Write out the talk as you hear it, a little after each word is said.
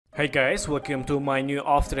Hey guys, welcome to my new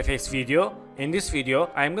After Effects video. In this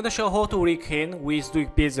video, I'm gonna show how to rig hen with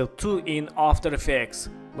Duik Bassel 2 in After Effects.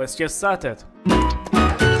 Let's get started.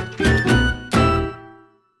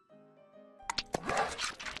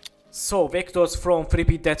 So, vectors from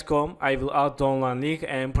freepik.com, I will add download link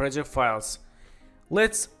and project files.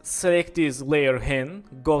 Let's select this layer hen,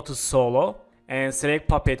 go to solo, and select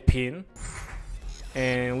puppet pin.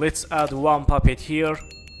 And let's add one puppet here,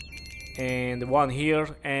 and one here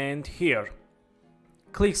and here.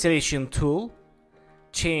 Click selection tool,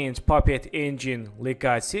 change puppet engine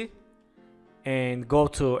legacy, and go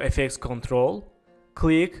to effects control.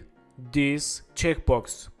 Click this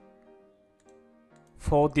checkbox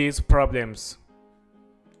for these problems.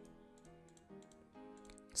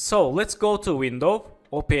 So let's go to window,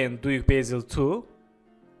 open Duik Bassel 2,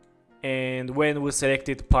 and when we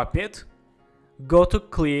selected puppet, go to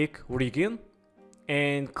click rigging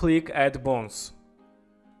and click add bones.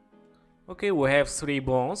 Okay, we have 3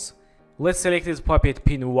 bones. Let's select this puppet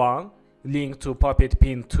pin 1, link to puppet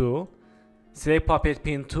pin 2, select puppet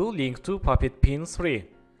pin 2, link to puppet pin 3,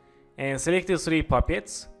 and select the 3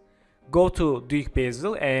 puppets. Go to Duik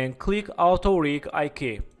Bassel and click auto rig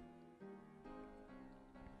IK.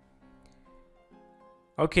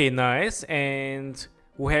 Okay, nice. And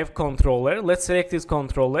we have controller. Let's select this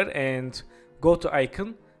controller and go to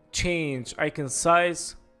icon, change icon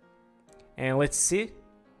size, and let's see.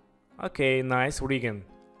 Okay, nice, rigging.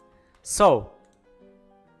 So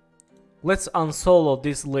let's unsolo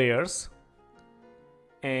these layers,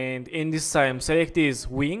 and in this time select this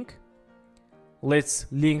wing. Let's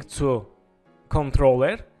link to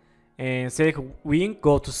controller and select wing,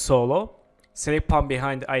 go to solo, select palm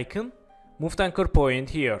behind icon, move the anchor point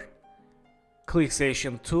here, click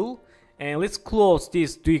selection tool, and let's close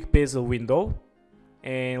this Duik Bassel window.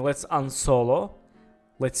 And let's unsolo.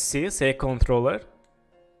 Let's see, select controller.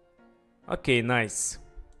 Okay, nice.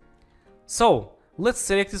 So let's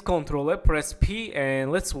select this controller, press P,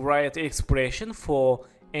 and let's write expression for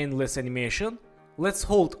endless animation. Let's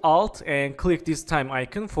hold Alt and click this time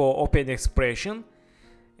icon for open expression,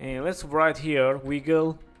 and let's write here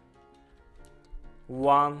wiggle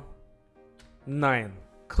 1 9.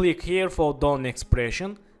 Click here for done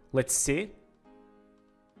expression. Let's see.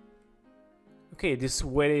 Okay, this is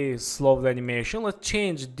very slow animation. Let's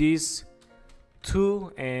change this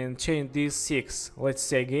 2 and change this 6. Let's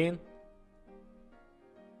see again.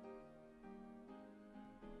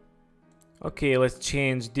 Okay, let's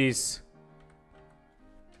change this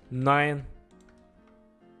 9.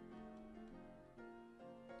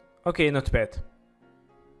 Okay, not bad.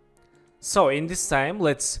 So in this time,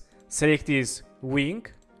 let's select this wing,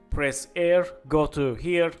 press R, go to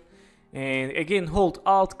here, and again hold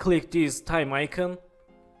Alt, click this time icon,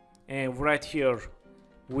 and right here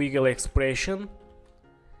wiggle expression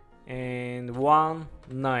and 1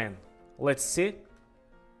 9. Let's see.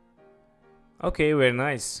 Okay, very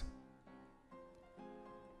nice.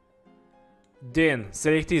 Then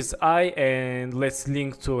select this eye and let's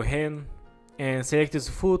link to hen, and select this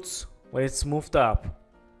foot. Let's move it up.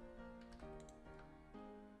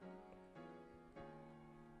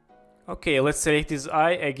 Okay, let's select this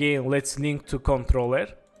eye again. Let's link to controller.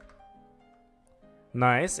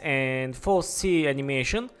 Nice. And for C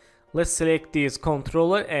animation, let's select this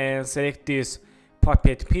controller and select this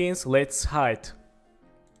puppet pins. Let's hide,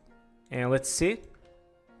 and let's see.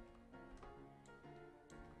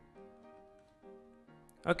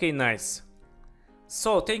 Okay, nice.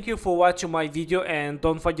 So thank you for watching my video, and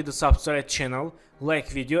don't forget to subscribe channel, like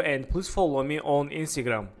video, and please follow me on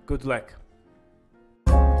Instagram. Good luck.